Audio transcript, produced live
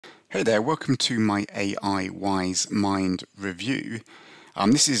Hey there, welcome to my AI WiseMind review.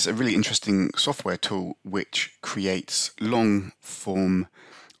 This is a really interesting software tool which creates long form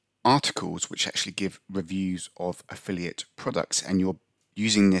articles which actually give reviews of affiliate products, and you're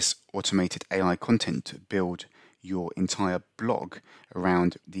using this automated AI content to build your entire blog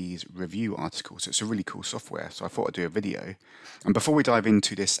around these review articles. So it's a really cool software, so I thought I'd do a video. And before we dive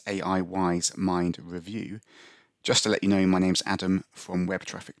into this AI WiseMind review, just to let you know, my name's Adam from Web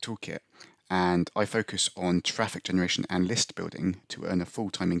Traffic Toolkit, and I focus on traffic generation and list building to earn a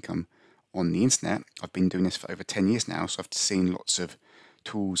full-time income on the internet. I've been doing this for over 10 years now, so I've seen lots of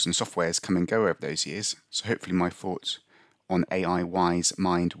tools and softwares come and go over those years. So hopefully my thoughts on AI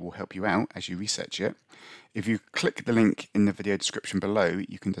WiseMind will help you out as you research it. If you click the link in the video description below,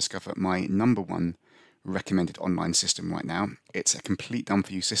 you can discover my #1 recommended online system right now. It's a complete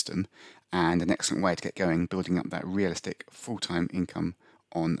done-for-you system and an excellent way to get going building up that realistic full-time income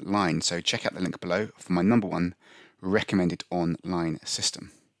online. So check out the link below for my #1 recommended online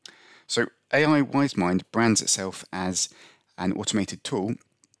system. So AI WiseMind brands itself as an automated tool,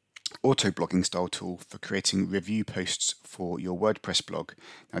 auto-blogging style tool for creating review posts for your WordPress blog.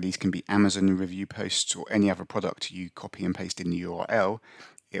 Now these can be Amazon review posts or any other product you copy and paste in the URL.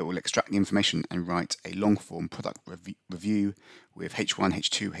 It will extract the information and write a long-form product review with H1,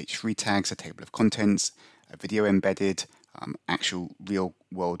 H2, H3 tags, a table of contents, a video embedded, actual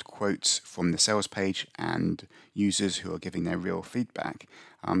real-world quotes from the sales page, and users who are giving their real feedback.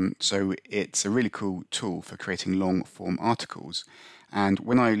 So it's a really cool tool for creating long-form articles. And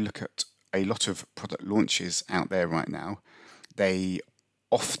when I look at a lot of product launches out there right now, they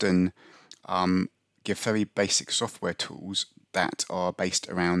often give very basic software tools that are based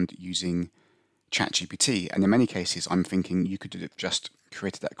around using ChatGPT. And in many cases, I'm thinking you could have just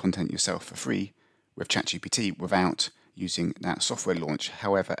created that content yourself for free with ChatGPT without using that software launch.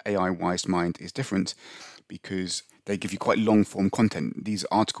 However, AI WiseMind is different because they give you quite long form content. These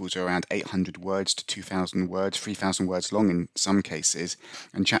articles are around 800 words to 2,000 words, 3,000 words long in some cases,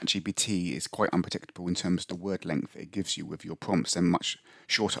 and ChatGPT is quite unpredictable in terms of the word length it gives you with your prompts. They're much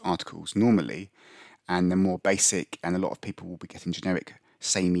shorter articles normally, and they're more basic, and a lot of people will be getting generic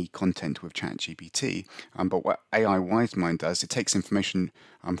samey content with ChatGPT. But what AI WiseMind does, it takes information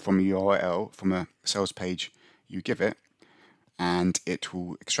from a URL, from a sales page you give it, and it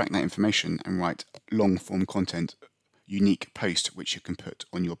will extract that information and write long form content, unique post which you can put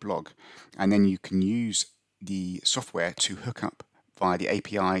on your blog. And then you can use the software to hook up via the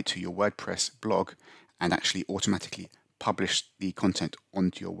API to your WordPress blog and actually automatically publish the content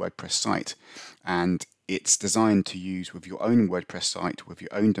onto your WordPress site. And it's designed to use with your own WordPress site, with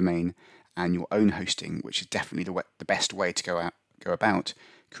your own domain and your own hosting, which is definitely the best way to go about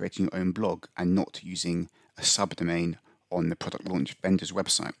creating your own blog and not using a subdomain on the product launch vendor's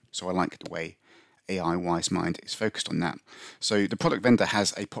website. So I like the way AI WiseMind is focused on that. So the product vendor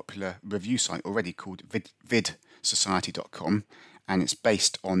has a popular review site already called vidsociety.com, and it's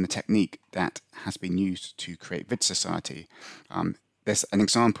based on the technique that has been used to create VidSociety. There's an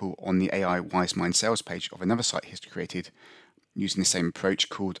example on the AI WiseMind sales page of another site he's created using the same approach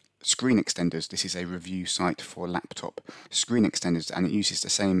called Screen Extenders. This is a review site for laptop screen extenders, and it uses the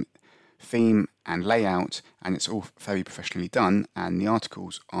same theme and layout, and it's all very professionally done, and the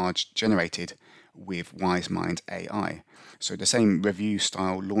articles are generated with WiseMind AI. So the same review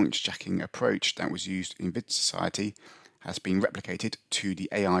style launch jacking approach that was used in VidSociety has been replicated to the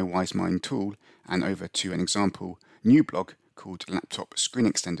AI WiseMind tool and over to an example new blog called Laptop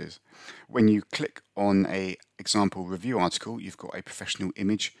Screen Extenders. When you click on a example review article, you've got a professional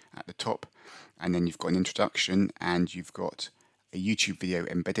image at the top, and then you've got an introduction, and you've got a YouTube video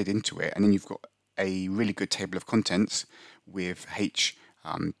embedded into it, and then you've got a really good table of contents with H2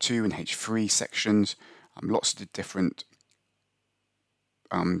 and H3 sections, lots of different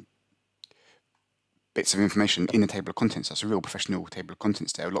bits of information in the table of contents. That's a real professional table of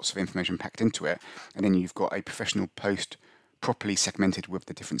contents there, lots of information packed into it. And then you've got a professional post properly segmented with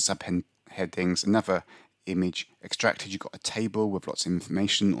the different subheadings, another image extracted. You've got a table with lots of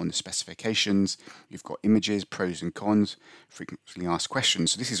information on the specifications. You've got images, pros and cons, frequently asked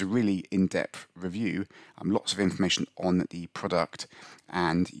questions. So this is a really in-depth review, lots of information on the product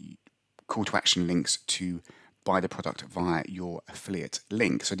and call to action links to buy the product via your affiliate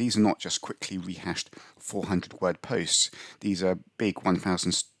link. So these are not just quickly rehashed 400-word posts. These are big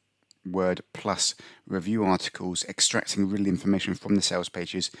 1,000 word plus review articles extracting real information from the sales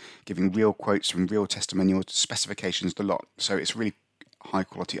pages, giving real quotes from real testimonials, specifications, the lot. So it's really high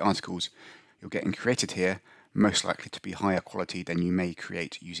quality articles you're getting created here, most likely to be higher quality than you may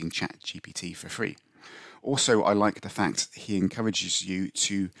create using ChatGPT for free. Also, I like the fact he encourages you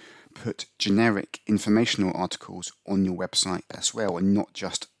to put generic informational articles on your website as well, and not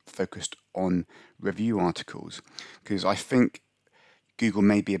just focused on review articles, because I think Google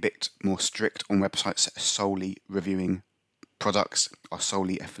may be a bit more strict on websites that are solely reviewing products or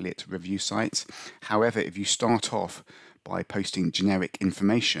solely affiliate review sites. However, if you start off by posting generic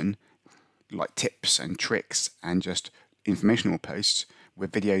information like tips and tricks and just informational posts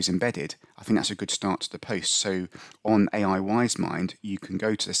with videos embedded, I think that's a good start to the post. So on AI WiseMind, you can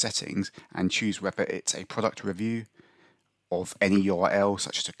go to the settings and choose whether it's a product review of any URL,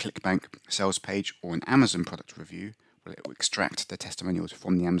 such as a ClickBank sales page or an Amazon product review, where it will extract the testimonials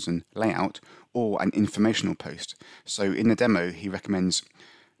from the Amazon layout, or an informational post. So in the demo, he recommends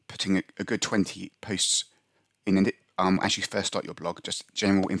putting a good 20 posts in as you first start your blog, just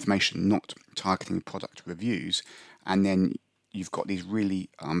general information, not targeting product reviews. And then you've got these really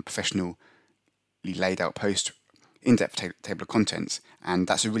professionally laid out posts, in-depth table of contents, and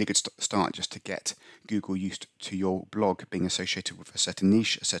that's a really good start just to get Google used to your blog being associated with a certain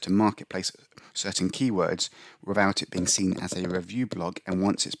niche, a certain marketplace, certain keywords, without it being seen as a review blog. And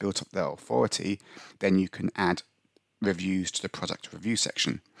once it's built up their authority, then you can add reviews to the product review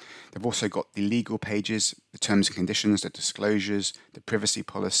section. They've also got the legal pages, the terms and conditions, the disclosures, the privacy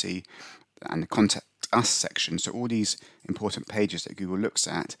policy, and the contact us section. So all these important pages that Google looks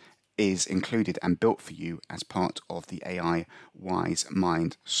at is included and built for you as part of the AI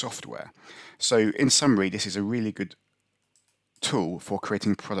WiseMind software. So in summary, this is a really good tool for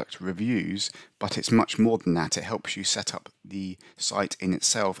creating product reviews, but it's much more than that. It helps you set up the site in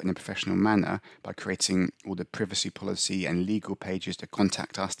itself in a professional manner by creating all the privacy policy and legal pages, the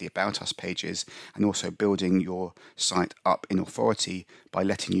contact us, the about us pages, and also building your site up in authority by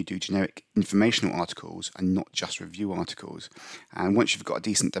letting you do generic informational articles and not just review articles. And once you've got a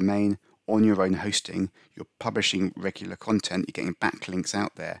decent domain on your own hosting, you're publishing regular content, you're getting backlinks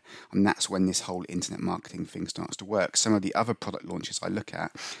out there, and that's when this whole internet marketing thing starts to work. Some of the other product launches I look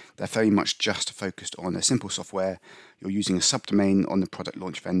at, they're very much just focused on a simple software. You're using a subdomain on the product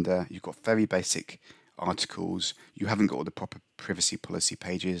launch vendor, you've got very basic articles, you haven't got all the proper privacy policy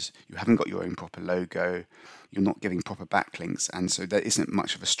pages, you haven't got your own proper logo, you're not giving proper backlinks, and so there isn't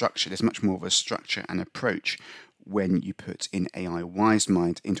much of a structure. There's much more of a structure and approach when you put in AI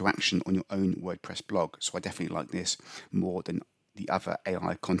WiseMind into action on your own WordPress blog. So I definitely like this more than the other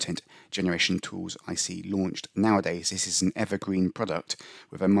AI content generation tools I see launched nowadays. This is an evergreen product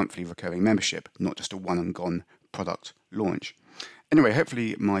with a monthly recurring membership, not just a one and gone product launch. Anyway,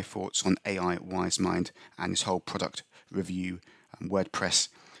 hopefully my thoughts on AI WiseMind and this whole product review and WordPress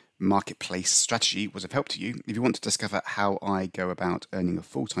marketplace strategy was of help to you. If you want to discover how I go about earning a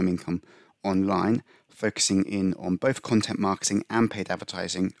full-time income online, focusing in on both content marketing and paid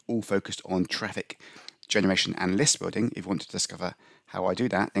advertising, all focused on traffic generation and list building. If you want to discover how I do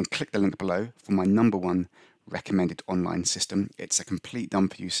that, then click the link below for my #1 recommended online system. It's a complete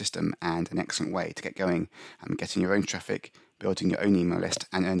done-for-you system and an excellent way to get going and getting your own traffic, building your own email list,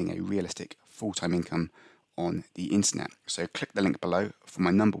 and earning a realistic full-time income on the internet. So click the link below for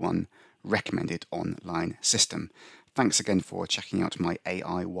my #1 recommended online system. Thanks again for checking out my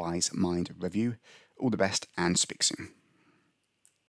AI WiseMind review. All the best and speak soon.